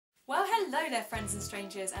Hello there friends and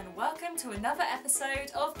strangers, and welcome to another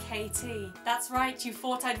episode of Katy. That's right, you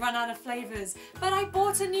thought I'd run out of flavours, but I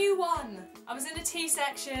bought a new one! I was in the tea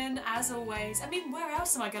section, as always. I mean, where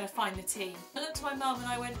else am I going to find the tea? I looked at my mum and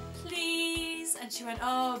I went, please? And she went,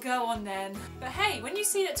 oh, go on then. But hey, when you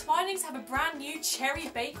see that Twinings have a brand new cherry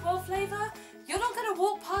Bakewell flavour, you're not going to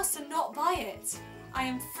walk past and not buy it. I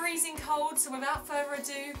am freezing cold, so without further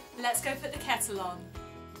ado, let's go put the kettle on.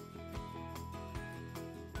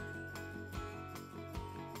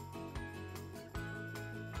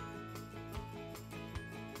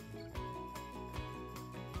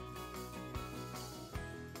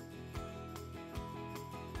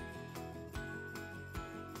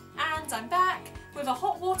 And I'm back with a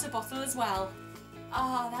hot water bottle as well.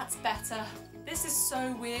 Ah, that's better. This is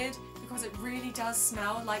so weird because it really does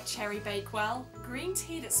smell like cherry Bakewell. Green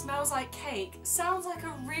tea that smells like cake sounds like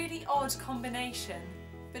a really odd combination.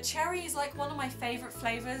 But cherry is like one of my favourite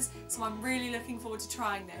flavours, so I'm really looking forward to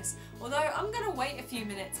trying this. Although I'm going to wait a few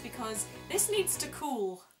minutes because this needs to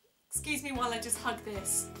cool. Excuse me while I just hug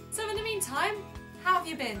this. So in the meantime, how have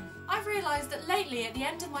you been? I've realised that lately at the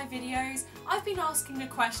end of my videos, I've been asking the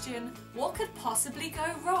question, what could possibly go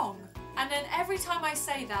wrong? And then every time I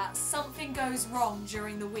say that, something goes wrong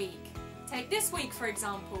during the week. Take this week for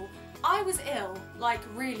example. I was ill, like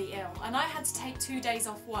really ill, and I had to take 2 days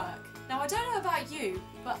off work. Now I don't know about you,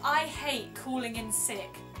 but I hate calling in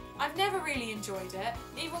sick. I've never really enjoyed it,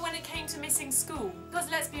 even when it came to missing school. Because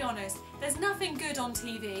let's be honest, there's nothing good on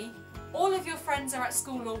TV. All of your friends are at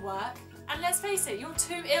school or work. And let's face it, you're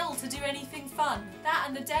too ill to do anything fun. That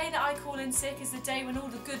and the day that I call in sick is the day when all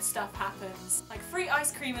the good stuff happens. Like free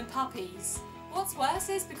ice cream and puppies. What's worse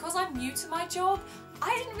is, because I'm new to my job,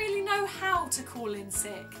 I didn't really know how to call in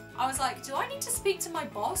sick. I was like, do I need to speak to my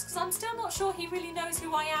boss? Because I'm still not sure he really knows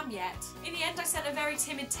who I am yet. In the end, I sent a very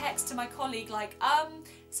timid text to my colleague like,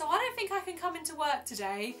 so I don't think I can come into work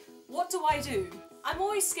today. What do I do? I'm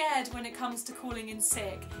always scared when it comes to calling in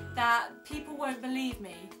sick that people won't believe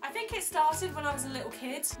me. I think it started when I was a little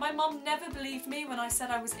kid. My mum never believed me when I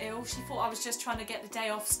said I was ill. She thought I was just trying to get the day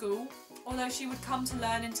off school. Although she would come to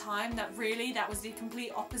learn in time that really that was the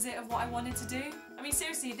complete opposite of what I wanted to do. I mean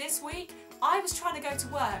seriously, this week I was trying to go to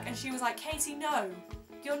work and she was like, Katy, no.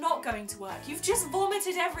 You're not going to work. You've just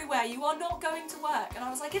vomited everywhere. You are not going to work. And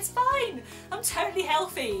I was like, it's fine. I'm totally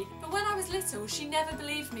healthy. But when I was little, she never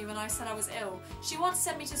believed me when I said I was ill. She once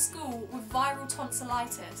sent me to school with viral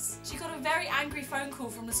tonsillitis. She got a very angry phone call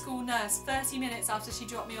from the school nurse 30 minutes after she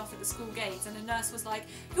dropped me off at the school gate. And the nurse was like,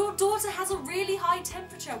 your daughter has a really high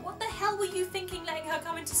temperature. What the hell were you thinking letting her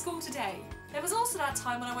come into school today? There was also that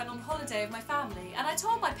time when I went on holiday with my family and I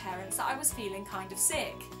told my parents that I was feeling kind of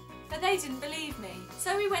sick. But they didn't believe me.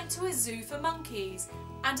 So we went to a zoo for monkeys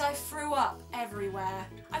and I threw up everywhere.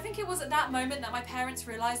 I think it was at that moment that my parents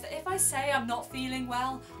realised that if I say I'm not feeling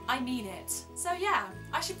well, I mean it. So yeah,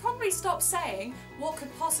 I should probably stop saying what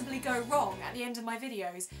could possibly go wrong at the end of my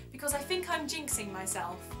videos because I think I'm jinxing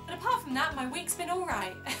myself. But apart from that, my week's been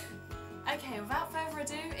alright. Okay, without further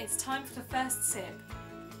ado, it's time for the first sip.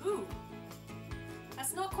 Ooh.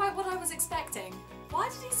 That's not quite what I was expecting. Why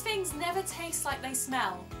do these things never taste like they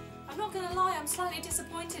smell? I'm not gonna lie, I'm slightly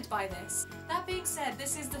disappointed by this. That being said,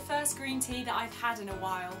 this is the first green tea that I've had in a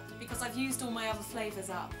while, because I've used all my other flavours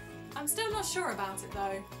up. I'm still not sure about it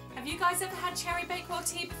though. Have you guys ever had cherry Bakewell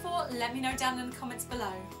tea before? Let me know down in the comments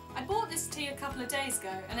below. I bought this tea a couple of days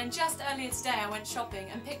ago, and then just earlier today I went shopping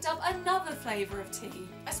and picked up another flavour of tea.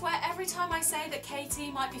 I swear every time I say that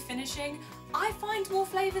Katy might be finishing, I find more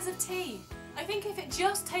flavours of tea. I think if it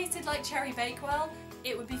just tasted like cherry Bakewell,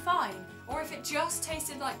 it would be fine. Or if it just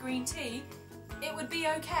tasted like green tea, it would be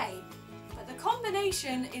okay. But the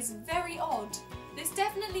combination is very odd. This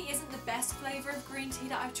definitely isn't the best flavour of green tea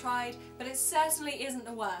that I've tried, but it certainly isn't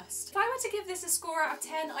the worst. If I were to give this a score out of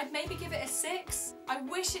 10, I'd maybe give it a 6. I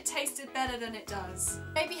wish it tasted better than it does.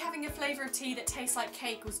 Maybe having a flavour of tea that tastes like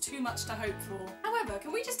cake was too much to hope for. However,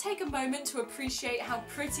 can we just take a moment to appreciate how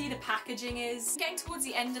pretty the packaging is? I'm getting towards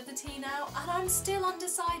the end of the tea now, and I'm still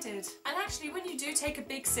undecided. And actually, when you do take a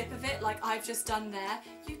big sip of it, like I've just done there,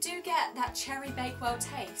 you do get that cherry Bakewell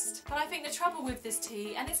taste. But I think the trouble with this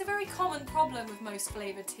tea, and it's a very common problem with most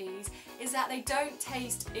flavoured teas, is that they don't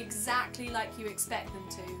taste exactly like you expect them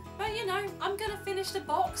to. But you know, I'm gonna finish the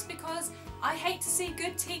box because I hate to see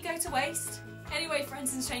good tea go to waste. Anyway,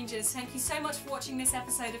 friends and strangers, thank you so much for watching this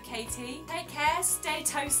episode of Katy. Take care, stay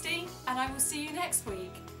toasty, and I will see you next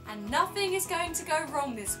week. And nothing is going to go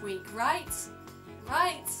wrong this week, right?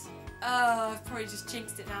 Right? Oh, I've probably just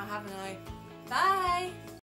jinxed it now, haven't I? Bye!